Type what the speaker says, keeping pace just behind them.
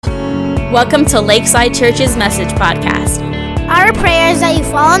Welcome to Lakeside Church's Message Podcast. Our prayer is that you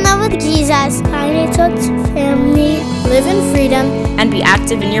fall in love with Jesus, find a church family, live in freedom, And be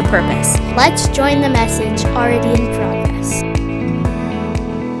active in your purpose. Let's join the message already in progress.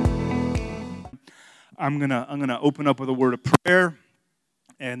 I'm gonna open up with a word of prayer,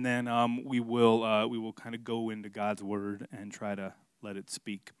 and then we will kind of go into God's word and try to let it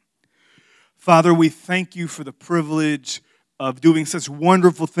speak. Father, we thank you for the privilege of doing such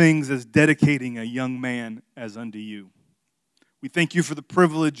wonderful things as dedicating a young man as unto you. We thank you for the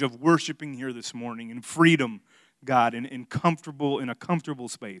privilege of worshiping here this morning in freedom, God, in a comfortable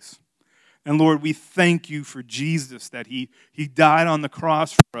space. And Lord, we thank you for Jesus, that he died on the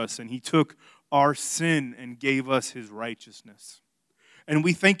cross for us, and he took our sin and gave us his righteousness. And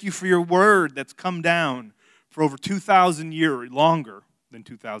we thank you for your word that's come down for over 2,000 years, longer than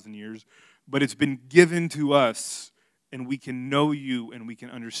 2,000 years, but it's been given to us, and we can know you, and we can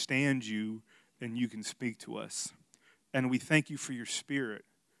understand you, and you can speak to us. And we thank you for your Spirit,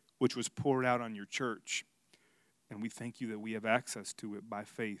 which was poured out on your church. And we thank you that we have access to it by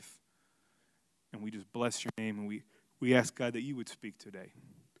faith. And we just bless your name, and we ask, God, that you would speak today.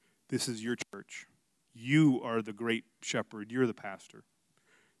 This is your church. You are the great shepherd. You're the pastor.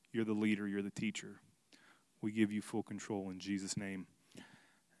 You're the leader. You're the teacher. We give you full control in Jesus' name.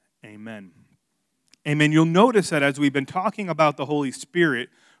 Amen. Amen. You'll notice that as we've been talking about the Holy Spirit,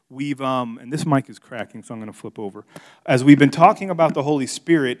 we've, and this mic is cracking, so I'm going to flip over. As we've been talking about the Holy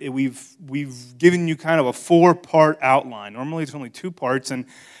Spirit, we've given you kind of a 4-part outline. Normally it's only 2 parts, and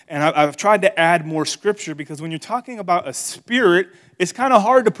I've tried to add more scripture because when you're talking about a spirit, it's kind of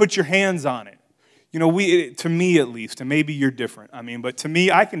hard to put your hands on it. You know, to me at least, and maybe you're different. But to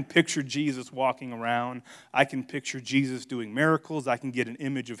me, I can picture Jesus walking around. I can picture Jesus doing miracles. I can get an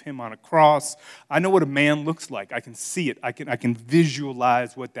image of him on a cross. I know what a man looks like. I can see it. I can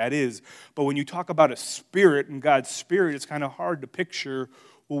visualize what that is. But when you talk about a spirit and God's Spirit, it's kind of hard to picture,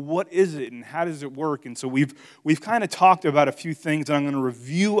 well, what is it and how does it work? And so we've kind of talked about a few things, and I'm going to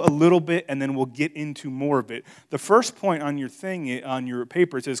review a little bit, and then we'll get into more of it. The first point on your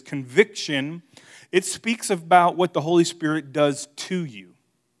paper, it says conviction. It speaks about what the Holy Spirit does to you.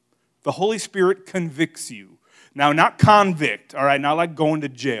 The Holy Spirit convicts you. Now, not convict, all right? Not like going to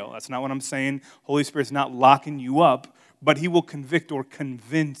jail. That's not what I'm saying. Holy Spirit's not locking you up, but he will convict or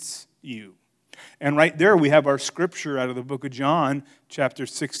convince you. And right there we have our scripture out of the book of John, chapter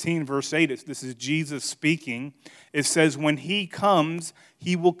 16, verse 8. This is Jesus speaking. It says, when he comes,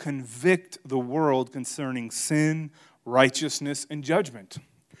 he will convict the world concerning sin, righteousness, and judgment.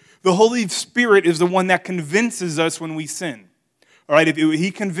 The Holy Spirit is the one that convinces us when we sin. All right, he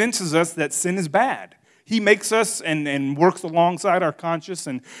convinces us that sin is bad. He makes us and works alongside our conscience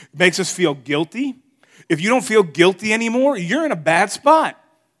and makes us feel guilty. If you don't feel guilty anymore, you're in a bad spot.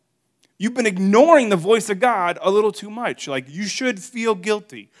 You've been ignoring the voice of God a little too much. Like, you should feel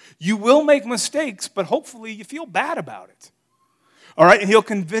guilty. You will make mistakes, but hopefully you feel bad about it. All right, and he'll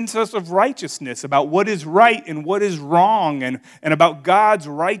convince us of righteousness, about what is right and what is wrong, and about God's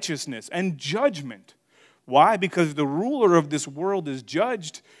righteousness and judgment. Why? Because the ruler of this world is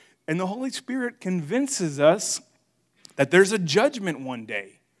judged, and the Holy Spirit convinces us that there's a judgment one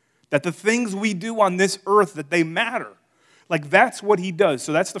day, that the things we do on this earth, that they matter. Like, that's what he does.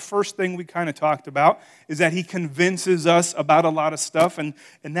 So that's the first thing we kind of talked about, is that he convinces us about a lot of stuff, and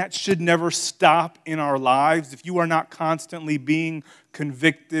that should never stop in our lives. If you are not constantly being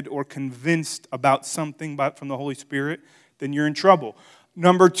convicted or convinced about something from the Holy Spirit, then you're in trouble.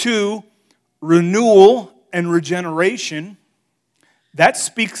 Number 2, renewal and regeneration. That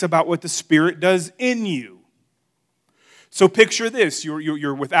speaks about what the Spirit does in you. So picture this,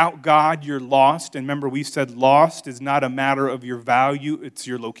 you're without God, you're lost. And remember, we said lost is not a matter of your value, it's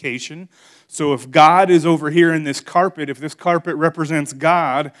your location. So if God is over here in this carpet, if this carpet represents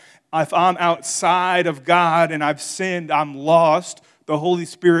God, if I'm outside of God and I've sinned, I'm lost, the Holy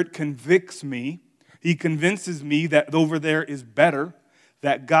Spirit convicts me. He convinces me that over there is better,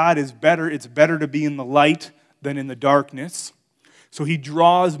 that God is better. It's better to be in the light than in the darkness. So he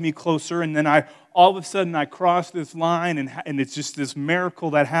draws me closer, and then all of a sudden I cross this line, and it's just this miracle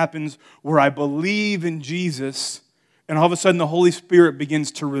that happens where I believe in Jesus, and all of a sudden the Holy Spirit begins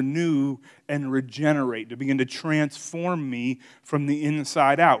to renew and regenerate, to begin to transform me from the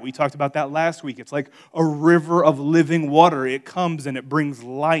inside out. We talked about that last week. It's like a river of living water. It comes and it brings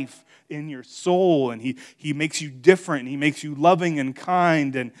life in your soul, and he makes you different, and he makes you loving and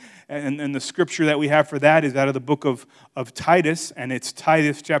kind, and the scripture that we have for that is out of the book of Titus, and it's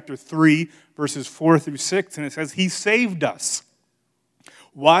Titus chapter 3, verses 4 through 6, and it says, he saved us.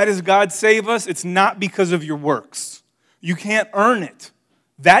 Why does God save us? It's not because of your works. You can't earn it.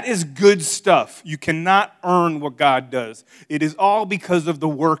 That is good stuff. You cannot earn what God does. It is all because of the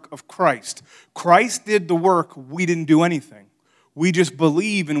work of Christ. Christ did the work. We didn't do anything. We just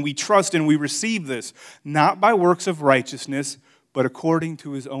believe and we trust and we receive this, not by works of righteousness, but according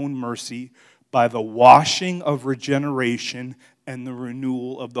to his own mercy, by the washing of regeneration and the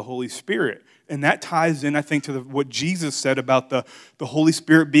renewal of the Holy Spirit. And that ties in, I think, to what Jesus said about the Holy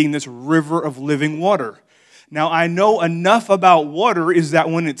Spirit being this river of living water. Now, I know enough about water is that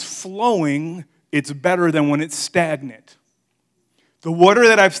when it's flowing, it's better than when it's stagnant. The water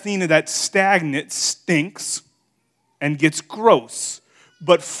that I've seen that's stagnant stinks and gets gross.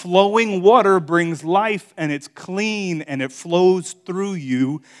 But flowing water brings life, and it's clean, and it flows through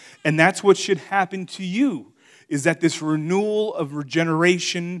you. And that's what should happen to you, is that this renewal of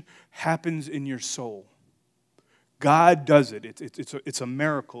regeneration happens in your soul. God does it. It's a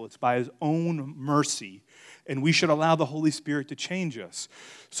miracle. It's by his own mercy. And we should allow the Holy Spirit to change us.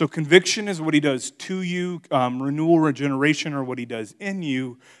 So conviction is what he does to you. Renewal, regeneration are what he does in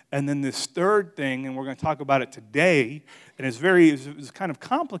you. And then this third thing, and we're going to talk about it today, and it's kind of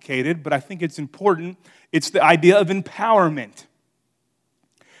complicated, but I think it's important. It's the idea of empowerment.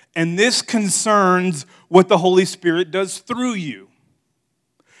 And this concerns what the Holy Spirit does through you.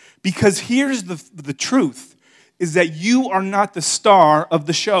 Because here's the truth, is that you are not the star of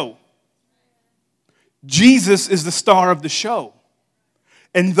the show. Jesus is the star of the show.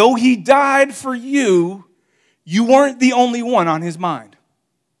 And though he died for you, you weren't the only one on his mind.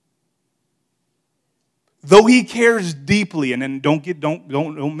 Though he cares deeply, and then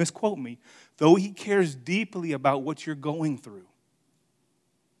don't misquote me, though he cares deeply about what you're going through,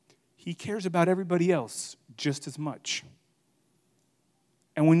 he cares about everybody else just as much.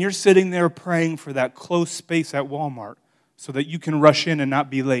 And when you're sitting there praying for that close space at Walmart so that you can rush in and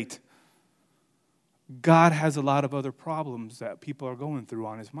not be late, God has a lot of other problems that people are going through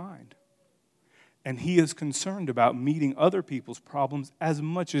on his mind. And he is concerned about meeting other people's problems as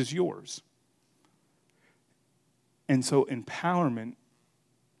much as yours. And so empowerment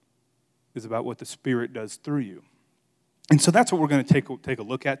is about what the Spirit does through you. And so that's what we're going to take a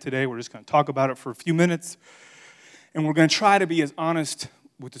look at today. We're just going to talk about it for a few minutes. And we're going to try to be as honest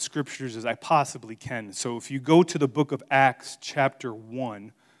with the Scriptures as I possibly can. So if you go to the book of Acts chapter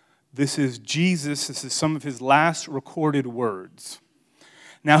 1, this is Jesus. This is some of his last recorded words.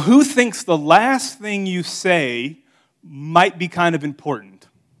 Now, who thinks the last thing you say might be kind of important?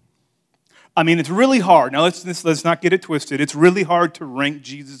 I mean, it's really hard. Now, let's not get it twisted. It's really hard to rank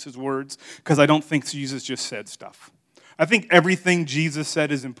Jesus' words because I don't think Jesus just said stuff. I think everything Jesus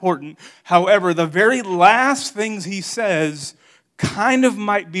said is important. However, the very last things he says kind of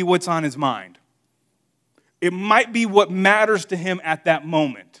might be what's on his mind. It might be what matters to him at that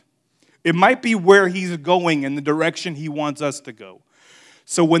moment. It might be where he's going and the direction he wants us to go.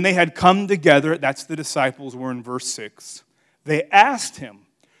 So when they had come together, that's the disciples, we're in verse 6, they asked him,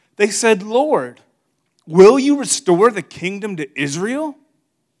 they said, Lord, will you restore the kingdom to Israel?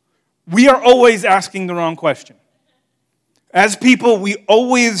 We are always asking the wrong question. As people, we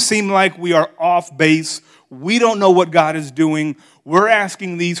always seem like we are off base. We don't know what God is doing. We're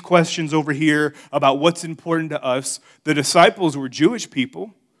asking these questions over here about what's important to us. The disciples were Jewish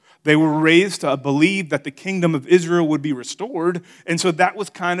people. They were raised to believe that the kingdom of Israel would be restored, and so that was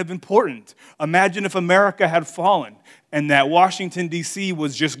kind of important. Imagine if America had fallen and that Washington, D.C.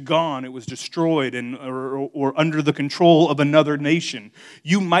 was just gone, it was destroyed or under the control of another nation.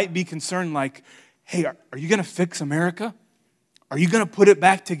 You might be concerned like, hey, are you going to fix America? Are you going to put it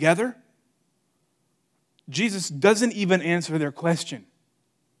back together? Jesus doesn't even answer their question.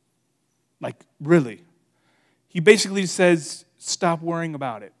 Like, really. He basically says, stop worrying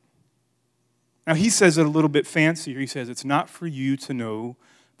about it. Now, he says it a little bit fancier. He says, it's not for you to know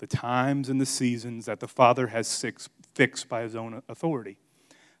the times and the seasons that the Father has fixed by his own authority.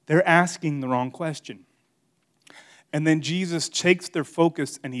 They're asking the wrong question. And then Jesus takes their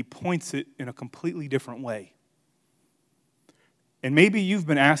focus and he points it in a completely different way. And maybe you've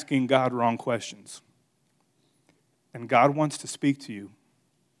been asking God wrong questions. And God wants to speak to you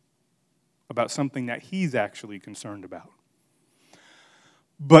about something that he's actually concerned about.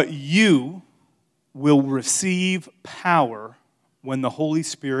 But you will receive power when the Holy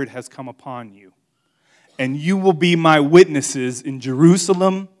Spirit has come upon you. And you will be my witnesses in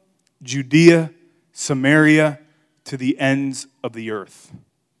Jerusalem, Judea, Samaria, to the ends of the earth.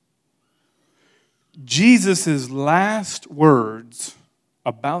 Jesus' last words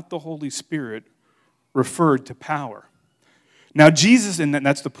about the Holy Spirit referred to power. Now, Jesus, and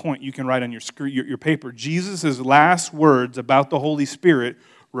that's the point you can write on your paper, Jesus' last words about the Holy Spirit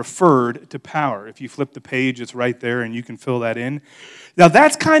referred to power. If you flip the page, it's right there, and you can fill that in. Now,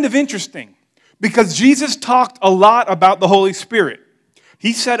 that's kind of interesting, because Jesus talked a lot about the Holy Spirit.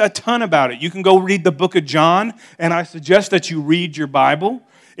 He said a ton about it. You can go read the book of John, and I suggest that you read your Bible.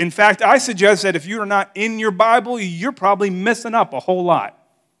 In fact, I suggest that if you're not in your Bible, you're probably missing up a whole lot.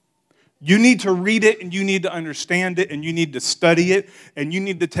 You need to read it, and you need to understand it, and you need to study it, and you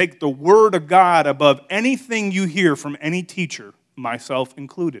need to take the Word of God above anything you hear from any teacher, myself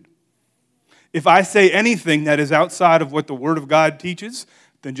included. If I say anything that is outside of what the Word of God teaches,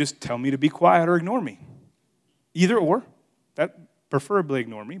 then just tell me to be quiet or ignore me. Either or. That preferably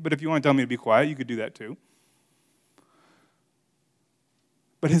ignore me, but if you want to tell me to be quiet, you could do that too.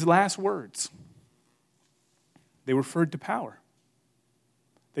 But his last words, they referred to power.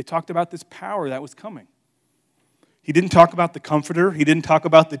 They talked about this power that was coming. He didn't talk about the comforter. He didn't talk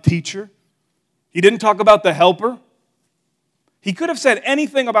about the teacher. He didn't talk about the helper. He could have said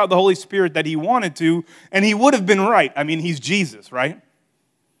anything about the Holy Spirit that he wanted to, and he would have been right. I mean, he's Jesus, right?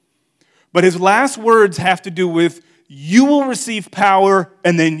 But his last words have to do with, you will receive power,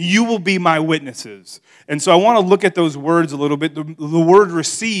 and then you will be my witnesses. And so I want to look at those words a little bit. The word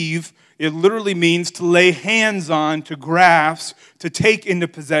receive, it literally means to lay hands on, to grasp, to take into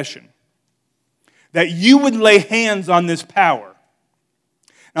possession. That you would lay hands on this power.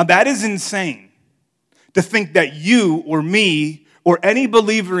 Now that is insane, to think that you or me or any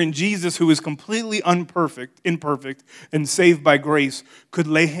believer in Jesus who is completely imperfect, and saved by grace could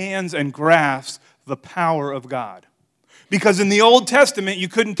lay hands and grasp the power of God. Because in the Old Testament, you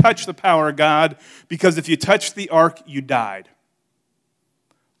couldn't touch the power of God, because if you touched the ark, you died.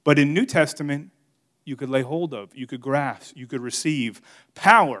 But in New Testament, you could lay hold of, you could grasp, you could receive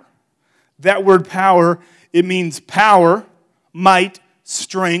power. That word power, it means power, might,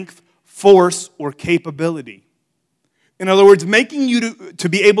 strength, force, or capability. In other words, making you to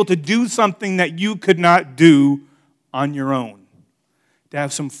be able to do something that you could not do on your own. To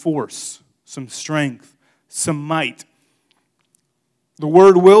have some force, some strength, some might. The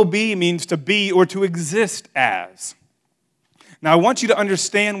word will be means to be or to exist as. Now, I want you to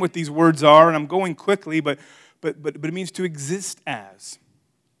understand what these words are, and I'm going quickly, but it means to exist as.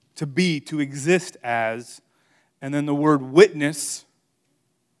 To be, to exist as. And then the word witness,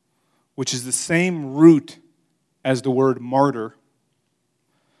 which is the same root as the word martyr.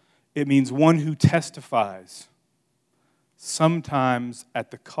 It means one who testifies, sometimes at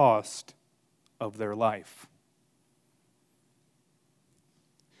the cost of their life.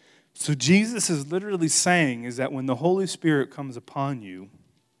 So Jesus is literally saying is that when the Holy Spirit comes upon you,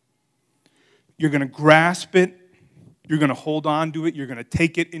 you're going to grasp it, you're going to hold on to it, you're going to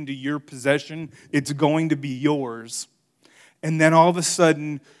take it into your possession, it's going to be yours. And then all of a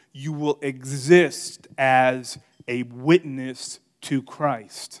sudden, you will exist as a witness to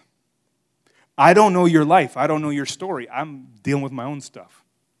Christ. I don't know your life, I don't know your story, I'm dealing with my own stuff.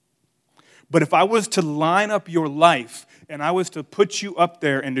 But if I was to line up your life and I was to put you up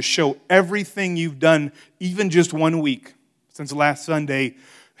there and to show everything you've done, even just 1 week since last Sunday,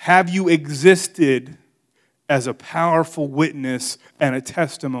 have you existed as a powerful witness and a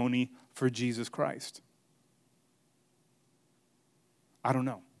testimony for Jesus Christ? I don't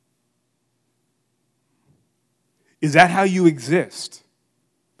know. Is that how you exist?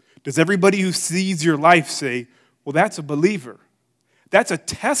 Does everybody who sees your life say, well, that's a believer? That's a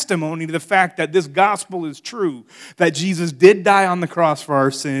testimony to the fact that this gospel is true, that Jesus did die on the cross for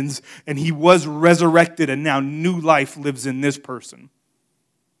our sins, and he was resurrected, and now new life lives in this person.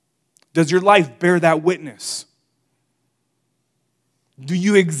 Does your life bear that witness? Do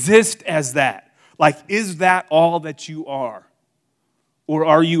you exist as that? Like, is that all that you are? Or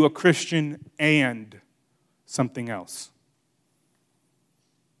are you a Christian and something else?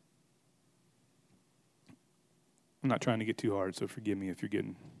 I'm not trying to get too hard, so forgive me if you're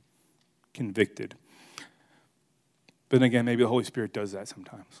getting convicted. But then again, maybe the Holy Spirit does that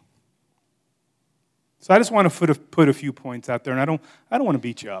sometimes. So I just want to put a few points out there, and I don't want to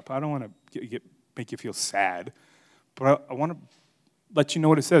beat you up. I don't want to make you feel sad, but I want to let you know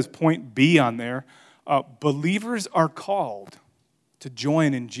what it says. Point B on there: believers are called to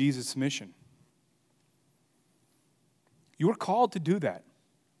join in Jesus' mission. You are called to do that.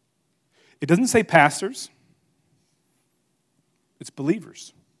 It doesn't say pastors. It's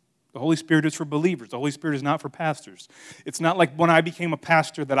believers. The Holy Spirit is for believers. The Holy Spirit is not for pastors. It's not like when I became a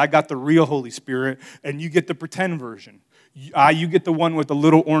pastor that I got the real Holy Spirit and you get the pretend version. You get the one with the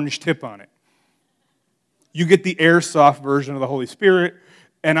little orange tip on it. You get the airsoft version of the Holy Spirit,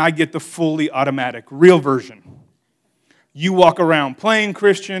 and I get the fully automatic, real version. You walk around playing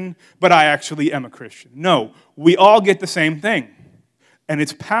Christian, but I actually am a Christian. No, we all get the same thing. and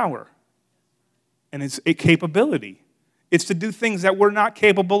it's power, and it's a capability. It's to do things that we're not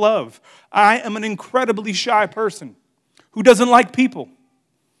capable of. I am an incredibly shy person who doesn't like people.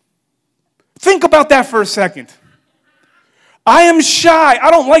 Think about that for a second. I am shy.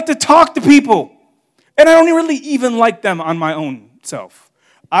 I don't like to talk to people. And I don't really even like them on my own self.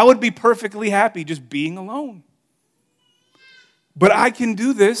 I would be perfectly happy just being alone. But I can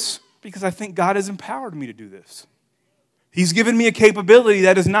do this because I think God has empowered me to do this. He's given me a capability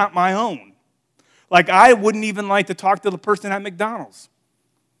that is not my own. Like I wouldn't even like to talk to the person at McDonald's.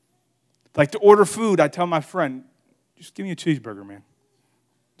 Like to order food, I tell my friend, just give me a cheeseburger, man.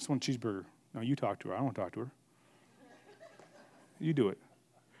 Just want a cheeseburger. No, you talk to her. I don't want to talk to her. You do it.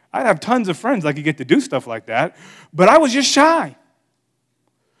 I'd have tons of friends I could get to do stuff like that, but I was just shy.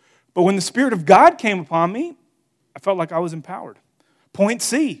 But when the Spirit of God came upon me, I felt like I was empowered. Point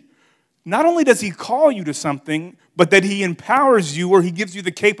C, not only does He call you to something, but that He empowers you or He gives you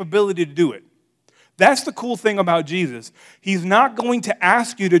the capability to do it. That's the cool thing about Jesus. He's not going to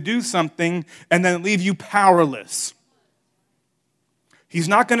ask you to do something and then leave you powerless. He's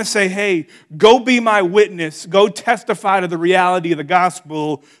not going to say, hey, go be my witness, go testify to the reality of the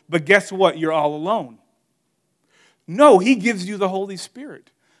gospel, but guess what? You're all alone. No, He gives you the Holy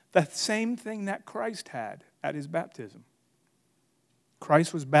Spirit. The same thing that Christ had at His baptism.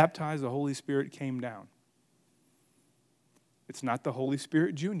 Christ was baptized, the Holy Spirit came down. It's not the Holy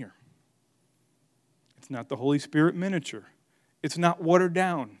Spirit Junior. It's not the Holy Spirit miniature. It's not watered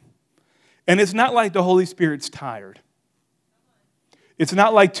down. And it's not like the Holy Spirit's tired. It's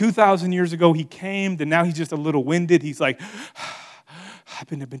not like 2,000 years ago He came and now He's just a little winded. He's like, I've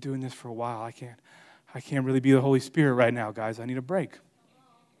been doing this for a while. I can't really be the Holy Spirit right now, guys. I need a break.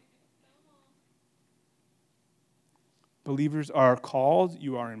 Believers are called.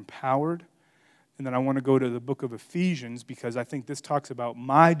 You are empowered. And then I want to go to the book of Ephesians because I think this talks about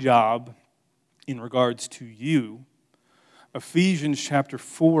my job in regards to you. Ephesians chapter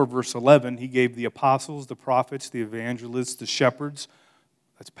 4, verse 11, He gave the apostles, the prophets, the evangelists, the shepherds,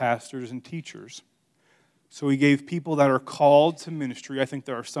 that's pastors and teachers. So He gave people that are called to ministry. I think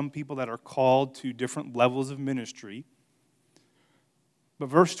there are some people that are called to different levels of ministry. But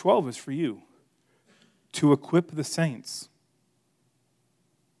verse 12 is for you. To equip the saints,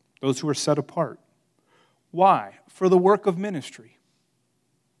 those who are set apart. Why? For the work of ministry.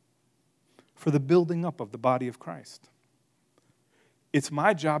 For the building up of the body of Christ. It's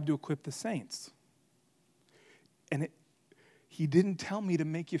my job to equip the saints. And He didn't tell me to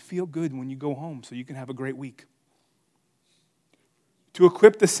make you feel good when you go home so you can have a great week. To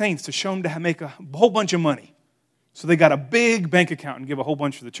equip the saints, to show them to make a whole bunch of money. So they got a big bank account and give a whole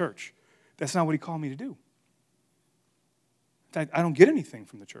bunch to the church. That's not what He called me to do. In fact, I don't get anything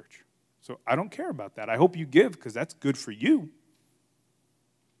from the church. So I don't care about that. I hope you give because that's good for you.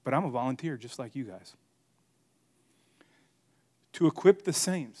 But I'm a volunteer just like you guys. To equip the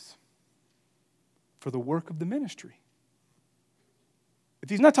saints for the work of the ministry. If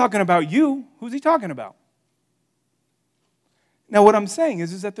He's not talking about you, who's He talking about? Now what I'm saying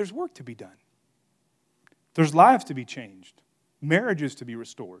is that there's work to be done. There's lives to be changed. Marriages to be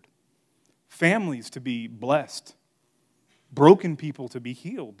restored. Families to be blessed. Broken people to be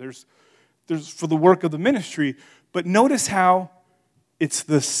healed. There's for the work of the ministry. But notice how it's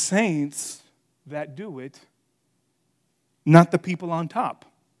the saints that do it, not the people on top.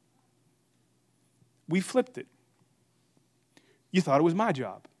 We flipped it. You thought it was my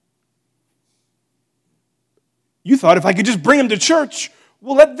job. You thought if I could just bring them to church,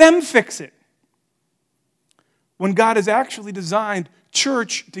 we'll let them fix it. When God has actually designed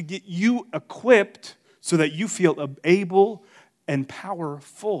church to get you equipped so that you feel able and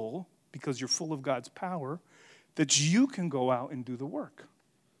powerful, because you're full of God's power, that you can go out and do the work.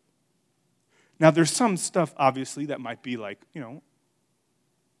 Now, there's some stuff, obviously, that might be like, you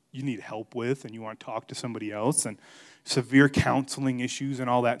need help with and you want to talk to somebody else and severe counseling issues and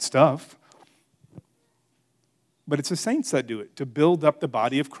all that stuff. But it's the saints that do it, to build up the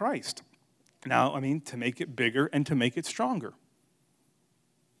body of Christ. Now, to make it bigger and to make it stronger.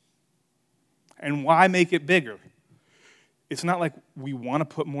 And why make it bigger? It's not like we want to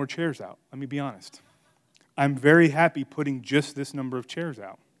put more chairs out. Let me be honest. I'm very happy putting just this number of chairs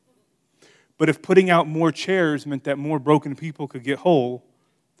out. But if putting out more chairs meant that more broken people could get whole,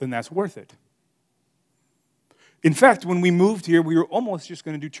 then that's worth it. In fact, when we moved here, we were almost just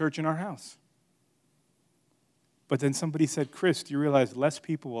going to do church in our house. But then somebody said, Chris, do you realize less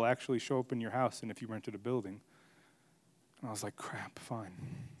people will actually show up in your house than if you rented a building? And I was like, crap, fine.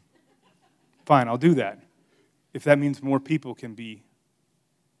 Fine, I'll do that. If that means more people can be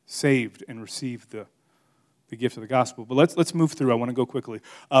saved and receive the the gift of the gospel. But let's move through. I want to go quickly.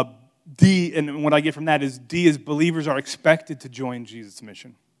 D, and what I get from that is D is believers are expected to join Jesus'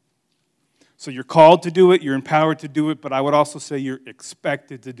 mission. So you're called to do it, you're empowered to do it, but I would also say you're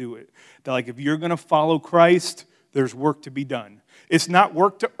expected to do it. That like if you're going to follow Christ, there's work to be done. It's not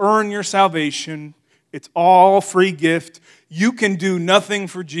work to earn your salvation. It's all free gift. You can do nothing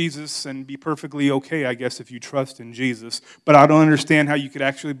for Jesus and be perfectly okay, I guess, if you trust in Jesus. But I don't understand how you could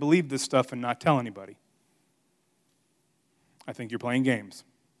actually believe this stuff and not tell anybody. I think you're playing games.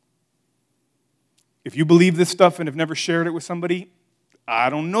 If you believe this stuff and have never shared it with somebody,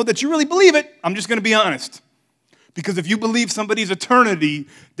 I don't know that you really believe it. I'm just going to be honest. Because if you believe somebody's eternity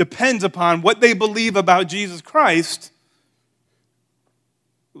depends upon what they believe about Jesus Christ,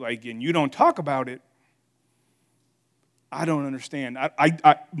 and you don't talk about it, I don't understand.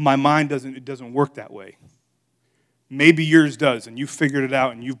 My mind doesn't work that way. Maybe yours does, and you figured it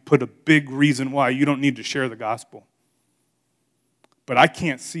out, and you've put a big reason why you don't need to share the gospel. But I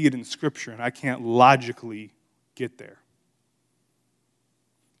can't see it in Scripture, and I can't logically get there.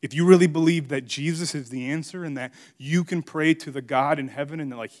 If you really believe that Jesus is the answer and that you can pray to the God in heaven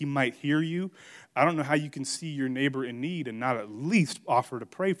and that he might hear you, I don't know how you can see your neighbor in need and not at least offer to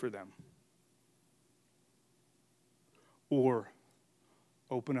pray for them. Or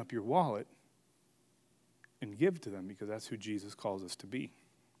open up your wallet and give to them because that's who Jesus calls us to be.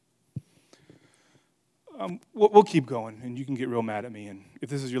 We'll keep going, and you can get real mad at me. And if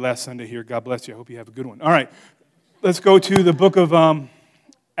this is your last Sunday here, God bless you. I hope you have a good one. All right, let's go to the book of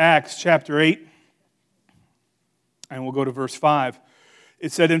Acts chapter 8, and we'll go to verse 5.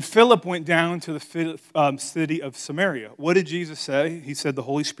 It said, and Philip went down to the city of Samaria. What did Jesus say? He said, the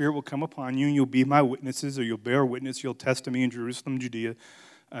Holy Spirit will come upon you, and you'll be my witnesses, or you'll bear witness. You'll test me in Jerusalem, Judea,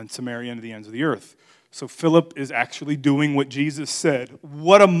 and Samaria, and to the ends of the earth. So Philip is actually doing what Jesus said.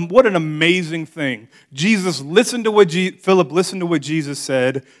 What an amazing thing. Philip listened to what Jesus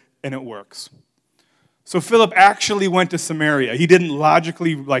said, and it works. So Philip actually went to Samaria. He didn't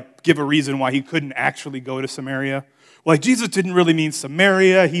logically give a reason why he couldn't actually go to Samaria. Jesus didn't really mean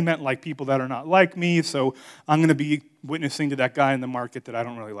Samaria. He meant people that are not like me. So I'm going to be witnessing to that guy in the market that I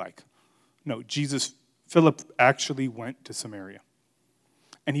don't really like. No, Philip actually went to Samaria.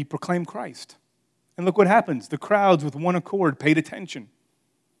 And he proclaimed Christ. And look what happens. The crowds with one accord paid attention.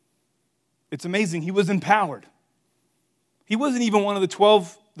 It's amazing. He was empowered. He wasn't even one of the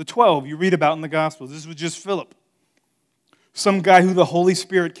 12 you read about in the Gospels. This was just Philip. Some guy who the Holy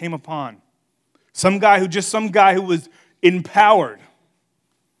Spirit came upon. Some guy who was empowered.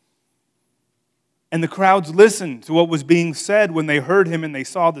 And the crowds listened to what was being said when they heard him and they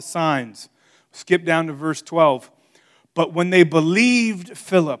saw the signs. Skip down to verse 12. But when they believed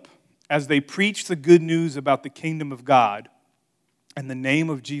Philip, as they preached the good news about the kingdom of God and the name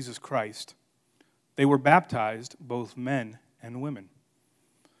of Jesus Christ, they were baptized, both men and women.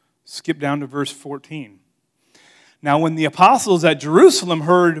 Skip down to verse 14. Now, when the apostles at Jerusalem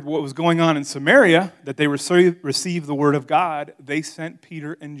heard what was going on in Samaria, that they received the word of God, they sent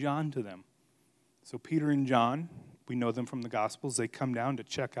Peter and John to them. So Peter and John, we know them from the Gospels, they come down to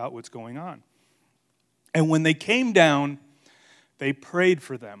check out what's going on. And when they came down, they prayed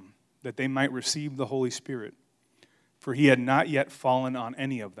for them that they might receive the Holy Spirit, for he had not yet fallen on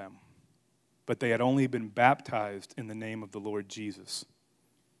any of them, but they had only been baptized in the name of the Lord Jesus.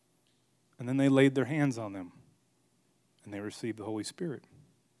 And then they laid their hands on them, and they received the Holy Spirit.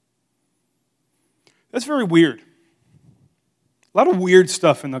 That's very weird. A lot of weird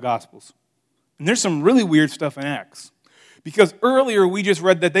stuff in the Gospels. And there's some really weird stuff in Acts. Because earlier we just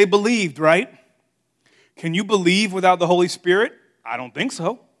read that they believed, right? Can you believe without the Holy Spirit? I don't think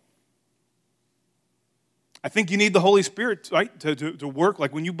so. I think you need the Holy Spirit, right, to work.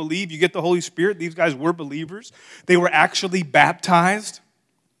 Like when you believe, you get the Holy Spirit. These guys were believers. They were actually baptized.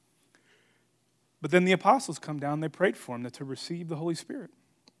 But then the apostles come down, they prayed for them to receive the Holy Spirit.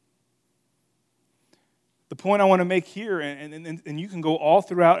 The point I want to make here, and you can go all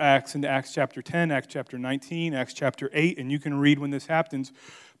throughout Acts, into Acts chapter 10, Acts chapter 19, Acts chapter 8, and you can read when this happens.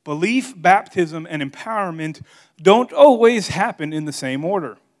 Belief, baptism, and empowerment don't always happen in the same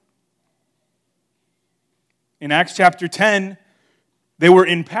order. In Acts chapter 10, they were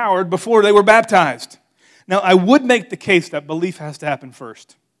empowered before they were baptized. Now, I would make the case that belief has to happen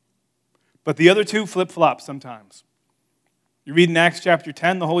first. But the other two flip-flop sometimes. You read in Acts chapter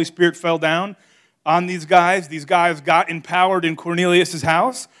 10, the Holy Spirit fell down on these guys. These guys got empowered in Cornelius'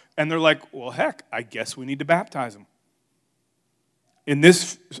 house, and they're like, well, heck, I guess we need to baptize them. In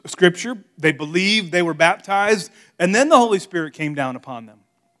this scripture, they believed, they were baptized, and then the Holy Spirit came down upon them.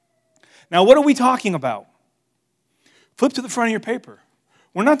 Now, what are we talking about? Flip to the front of your paper.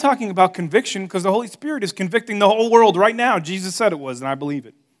 We're not talking about conviction because the Holy Spirit is convicting the whole world right now. Jesus said it was, and I believe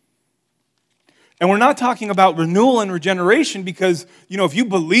it. And we're not talking about renewal and regeneration because, if you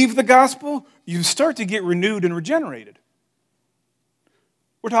believe the gospel, you start to get renewed and regenerated.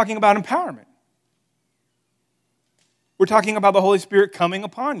 We're talking about empowerment. We're talking about the Holy Spirit coming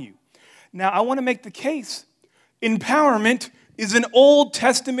upon you. Now, I want to make the case. Empowerment is an Old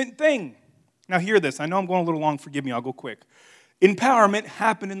Testament thing. Now, hear this. I know I'm going a little long. Forgive me. I'll go quick. Empowerment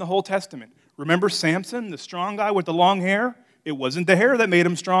happened in the Old Testament. Remember Samson, the strong guy with the long hair? It wasn't the hair that made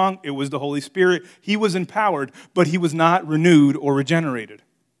him strong. It was the Holy Spirit. He was empowered, but he was not renewed or regenerated.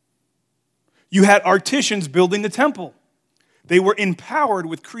 You had artisans building the temple. They were empowered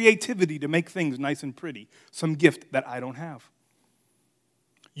with creativity to make things nice and pretty, some gift that I don't have.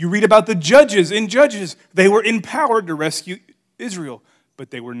 You read about the judges in Judges. They were empowered to rescue Israel,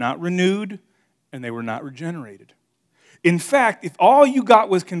 but they were not renewed and they were not regenerated. In fact, if all you got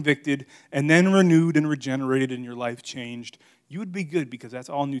was convicted and then renewed and regenerated and your life changed, you would be good because that's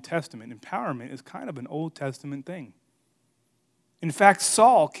all New Testament. Empowerment is kind of an Old Testament thing. In fact,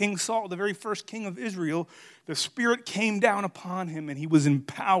 King Saul, the very first king of Israel, the Spirit came down upon him and he was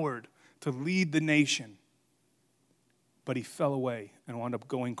empowered to lead the nation. But he fell away and wound up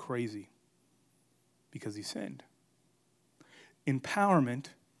going crazy because he sinned. Empowerment,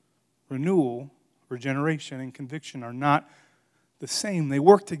 renewal, regeneration, and conviction are not the same. They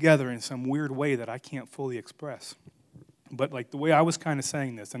work together in some weird way that I can't fully express. But like the way I was kind of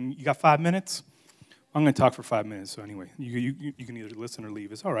saying this, and you got 5 minutes? I'm going to talk for 5 minutes, so anyway, you can either listen or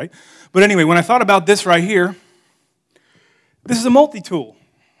leave. It's all right. But anyway, when I thought about this right here, this is a multi-tool.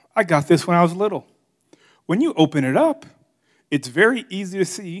 I got this when I was little. When you open it up, it's very easy to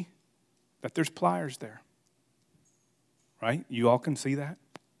see that there's pliers there. Right? You all can see that?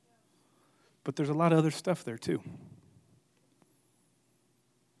 But there's a lot of other stuff there too.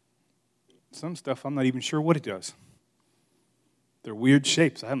 Some stuff I'm not even sure what it does. They're weird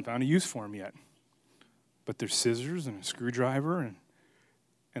shapes. I haven't found a use for them yet. But there's scissors and a screwdriver,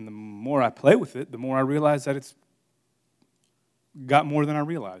 and the more I play with it, the more I realize that it's got more than I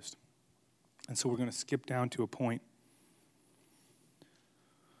realized. And so we're going to skip down to a point.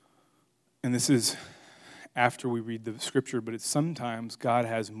 And this is after we read the scripture, but it's sometimes God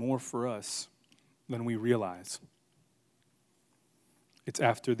has more for us than we realize. It's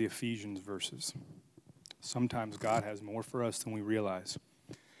after the Ephesians verses. Sometimes God has more for us than we realize.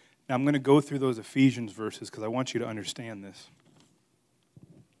 Now I'm going to go through those Ephesians verses because I want you to understand this.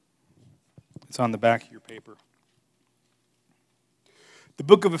 It's on the back of your paper. The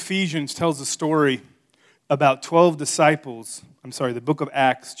book of Ephesians tells a story about 12 disciples. The book of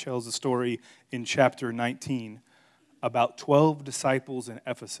Acts tells a story in chapter 19 about 12 disciples in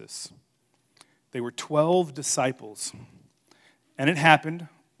Ephesus. They were 12 disciples. And it happened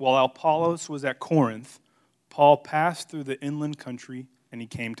while Apollos was at Corinth, Paul passed through the inland country and he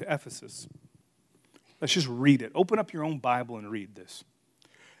came to Ephesus. Let's just read it. Open up your own Bible and read this.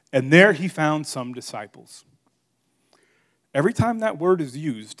 And there he found some disciples. Every time that word is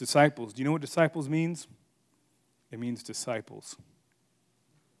used, disciples, do you know what disciples means? It means disciples.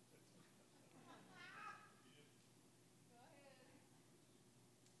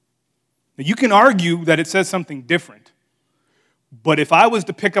 Now, you can argue that it says something different. But if I was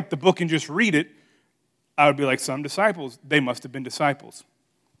to pick up the book and just read it, I would be like, some disciples, they must have been disciples.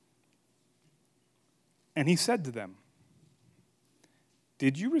 And he said to them,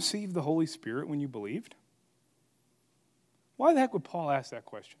 did you receive the Holy Spirit when you believed? Why the heck would Paul ask that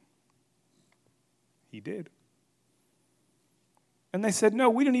question? He did. And they said, no,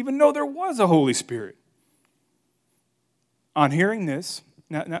 we didn't even know there was a Holy Spirit. On hearing this,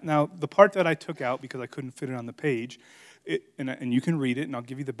 now the part that I took out because I couldn't fit it on the page, and you can read it, and I'll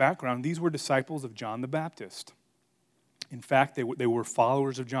give you the background. These were disciples of John the Baptist. In fact, they were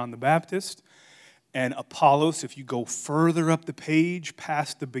followers of John the Baptist. And Apollos, if you go further up the page,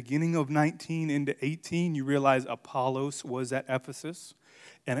 past the beginning of 19 into 18, you realize Apollos was at Ephesus.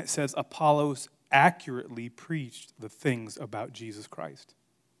 And it says Apollos accurately preached the things about Jesus Christ.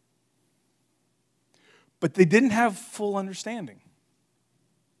 But they didn't have full understanding.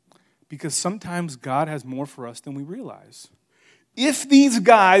 Because sometimes God has more for us than we realize. If these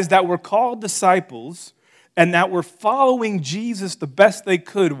guys that were called disciples and that were following Jesus the best they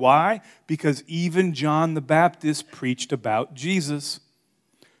could, why? Because even John the Baptist preached about Jesus.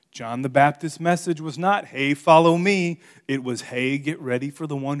 John the Baptist's message was not, hey, follow me. It was, hey, get ready for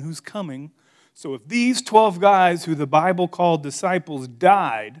the one who's coming. So if these 12 guys who the Bible called disciples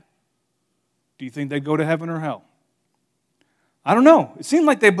died, do you think they'd go to heaven or hell? I don't know. It seemed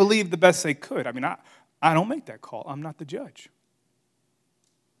like they believed the best they could. I mean, I don't make that call. I'm not the judge.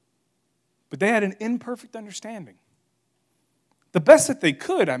 But they had an imperfect understanding. The best that they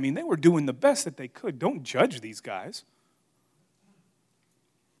could. I mean, they were doing the best that they could. Don't judge these guys.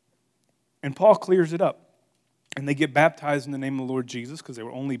 And Paul clears it up. And they get baptized in the name of the Lord Jesus because they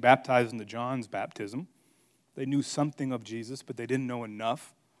were only baptized in the John's baptism. They knew something of Jesus, but they didn't know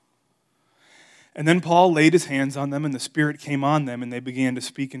enough. And then Paul laid his hands on them, and the Spirit came on them, and they began to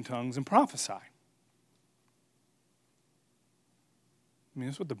speak in tongues and prophesy. I mean,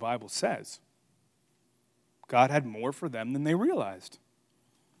 that's what the Bible says. God had more for them than they realized.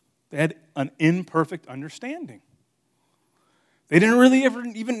 They had an imperfect understanding. They didn't really ever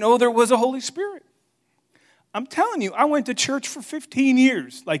even know there was a Holy Spirit. I'm telling you, I went to church for 15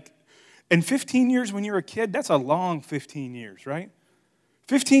 years. And 15 years when you're a kid, that's a long 15 years, right?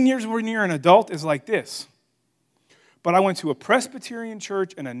 15 years when you're an adult is like this. But I went to a Presbyterian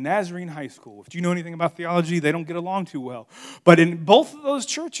church and a Nazarene high school. If you know anything about theology, they don't get along too well. But in both of those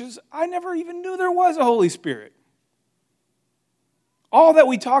churches, I never even knew there was a Holy Spirit. All that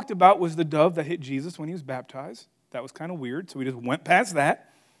we talked about was the dove that hit Jesus when he was baptized. That was kind of weird, so we just went past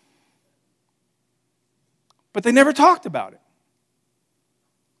that. But they never talked about it.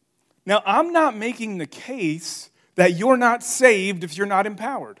 Now, I'm not making the case that you're not saved if you're not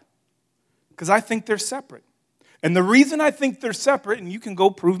empowered, because I think they're separate. And the reason I think they're separate, and you can go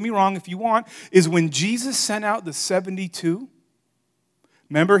prove me wrong if you want, is when Jesus sent out the 72,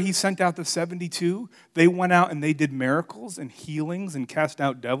 remember he sent out the 72? They went out and they did miracles and healings and cast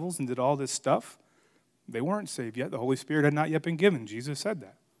out devils and did all this stuff. They weren't saved yet. The Holy Spirit had not yet been given. Jesus said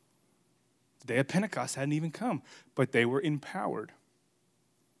that. The day of Pentecost hadn't even come, but they were empowered.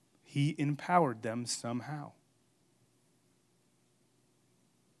 He empowered them somehow.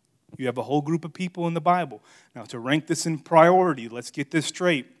 You have a whole group of people in the Bible. Now, to rank this in priority, let's get this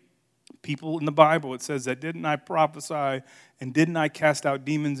straight. People in the Bible, it says that, didn't I prophesy and didn't I cast out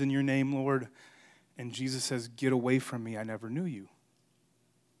demons in your name, Lord? And Jesus says, get away from me, I never knew you.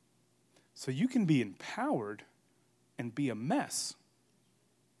 So you can be empowered and be a mess.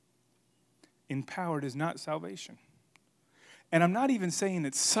 Empowered is not salvation. And I'm not even saying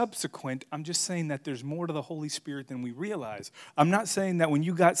it's subsequent. I'm just saying that there's more to the Holy Spirit than we realize. I'm not saying that when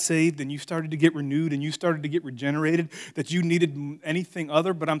you got saved and you started to get renewed and you started to get regenerated, that you needed anything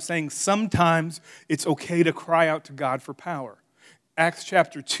other, but I'm saying sometimes it's okay to cry out to God for power. Acts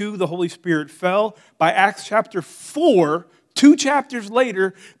chapter 2, the Holy Spirit fell. By Acts chapter 4, 2 chapters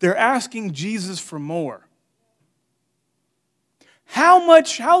later, they're asking Jesus for more.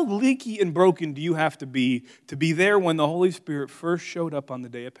 How leaky and broken do you have to be there when the Holy Spirit first showed up on the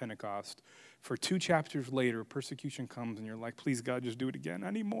day of Pentecost? For 2 chapters later, persecution comes and you're like, please God, just do it again.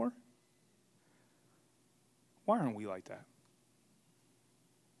 I need more. Why aren't we like that?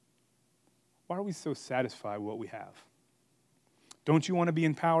 Why are we so satisfied with what we have? Don't you want to be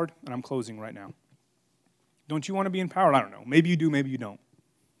empowered? And I'm closing right now. Don't you want to be empowered? I don't know. Maybe you do, maybe you don't.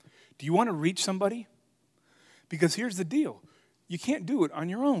 Do you want to reach somebody? Because here's the deal. You can't do it on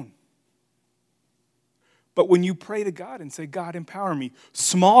your own. But when you pray to God and say, God, empower me,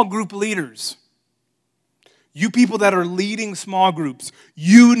 small group leaders, you people that are leading small groups,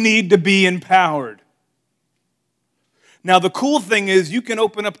 you need to be empowered. Now, the cool thing is you can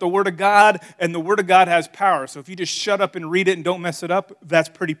open up the Word of God, and the Word of God has power. So if you just shut up and read it and don't mess it up, that's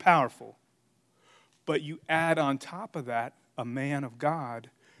pretty powerful. But you add on top of that a man of God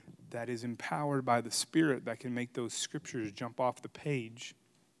that is empowered by the Spirit that can make those scriptures jump off the page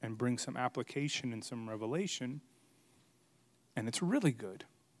and bring some application and some revelation, and it's really good.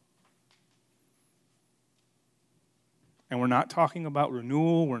 And we're not talking about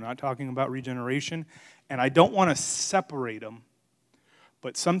renewal, we're not talking about regeneration, and I don't want to separate them,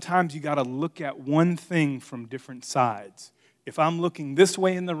 but sometimes you got to look at one thing from different sides. If I'm looking this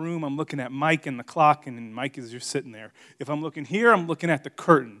way in the room, I'm looking at Mike and the clock, and Mike is just sitting there. If I'm looking here, I'm looking at the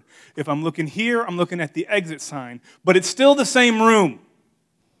curtain. If I'm looking here, I'm looking at the exit sign. But it's still the same room.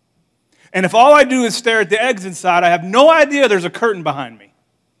 And if all I do is stare at the exit side, I have no idea there's a curtain behind me.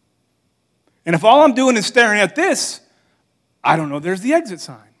 And if all I'm doing is staring at this, I don't know there's the exit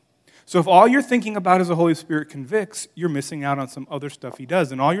sign. So if all you're thinking about is the Holy Spirit convicts, you're missing out on some other stuff he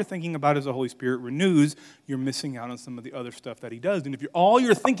does. And all you're thinking about is the Holy Spirit renews, you're missing out on some of the other stuff that he does. And if all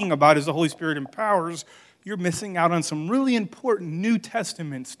you're thinking about is the Holy Spirit empowers, you're missing out on some really important New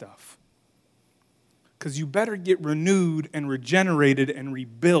Testament stuff. Because you better get renewed and regenerated and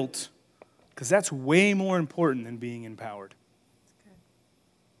rebuilt, because that's way more important than being empowered.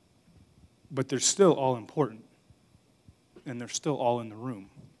 But they're still all important. And they're still all in the room.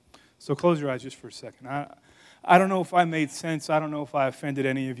 So close your eyes just for a second. I don't know if I made sense. I don't know if I offended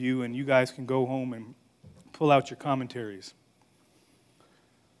any of you, and you guys can go home and pull out your commentaries.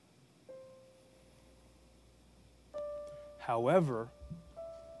 However,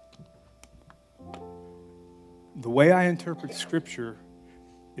 the way I interpret Scripture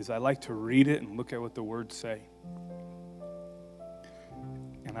is I like to read it and look at what the words say.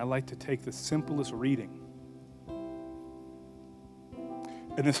 And I like to take the simplest reading.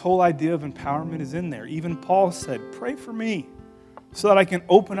 And this whole idea of empowerment is in there. Even Paul said, pray for me so that I can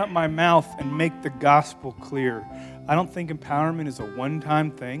open up my mouth and make the gospel clear. I don't think empowerment is a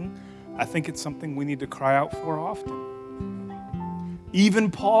one-time thing. I think it's something we need to cry out for often.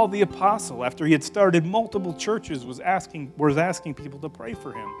 Even Paul the apostle, after he had started multiple churches, was asking people to pray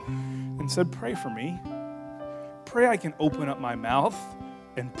for him and said, pray for me. Pray I can open up my mouth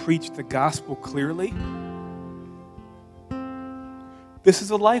and preach the gospel clearly. This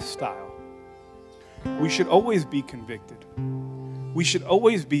is a lifestyle. We should always be convicted. We should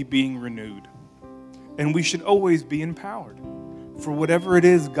always be being renewed. And we should always be empowered for whatever it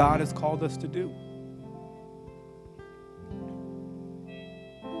is God has called us to do.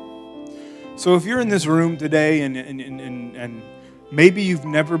 So if you're in this room today and maybe you've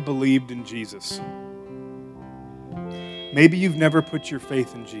never believed in Jesus, maybe you've never put your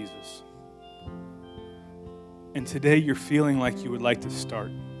faith in Jesus, and today you're feeling like you would like to start.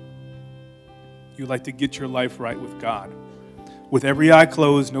 You'd like to get your life right with God. With every eye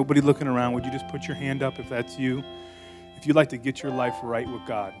closed, nobody looking around, would you just put your hand up if that's you? If you'd like to get your life right with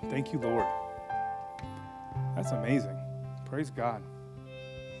God. Thank you, Lord. That's amazing. Praise God.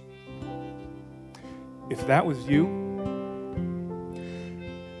 If that was you,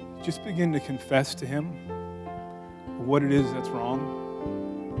 just begin to confess to Him what it is that's wrong.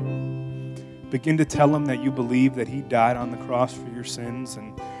 Begin to tell Him that you believe that He died on the cross for your sins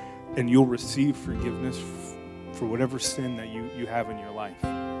and you'll receive forgiveness for whatever sin that you have in your life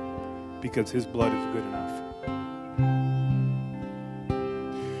because His blood is good enough.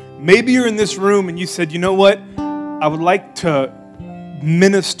 Maybe you're in this room and you said, you know what? I would like to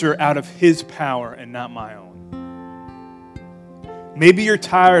minister out of His power and not my own. Maybe you're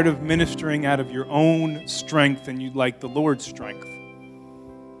tired of ministering out of your own strength and you'd like the Lord's strength.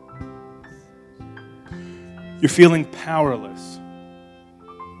 You're feeling powerless.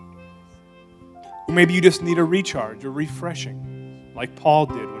 Or maybe you just need a recharge, a refreshing, like Paul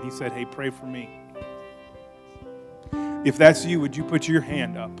did when he said, hey, pray for me. If that's you, would you put your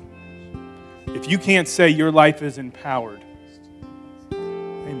hand up? If you can't say your life is empowered,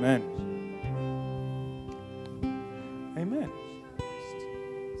 amen. Amen.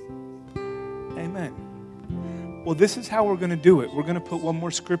 Amen. Well, this is how we're going to do it. We're going to put one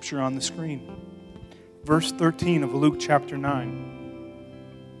more scripture on the screen. Verse 13 of Luke chapter 9.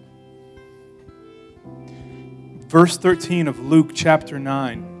 Verse 13 of Luke chapter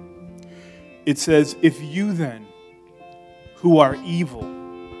 9. It says, if you then, who are evil,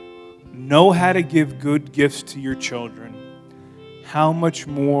 know how to give good gifts to your children, how much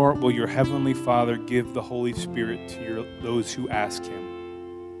more will your heavenly Father give the Holy Spirit to those who ask Him?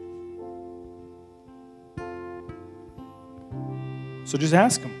 So just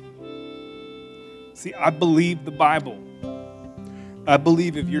ask Him. See, I believe the Bible. I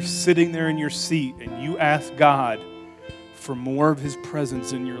believe if you're sitting there in your seat and you ask God for more of His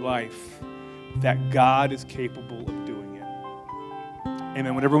presence in your life, that God is capable of doing it.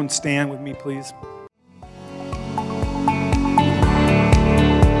 Amen. Would everyone stand with me, please?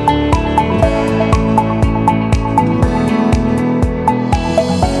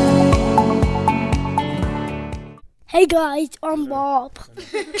 Hey guys, I'm Bob.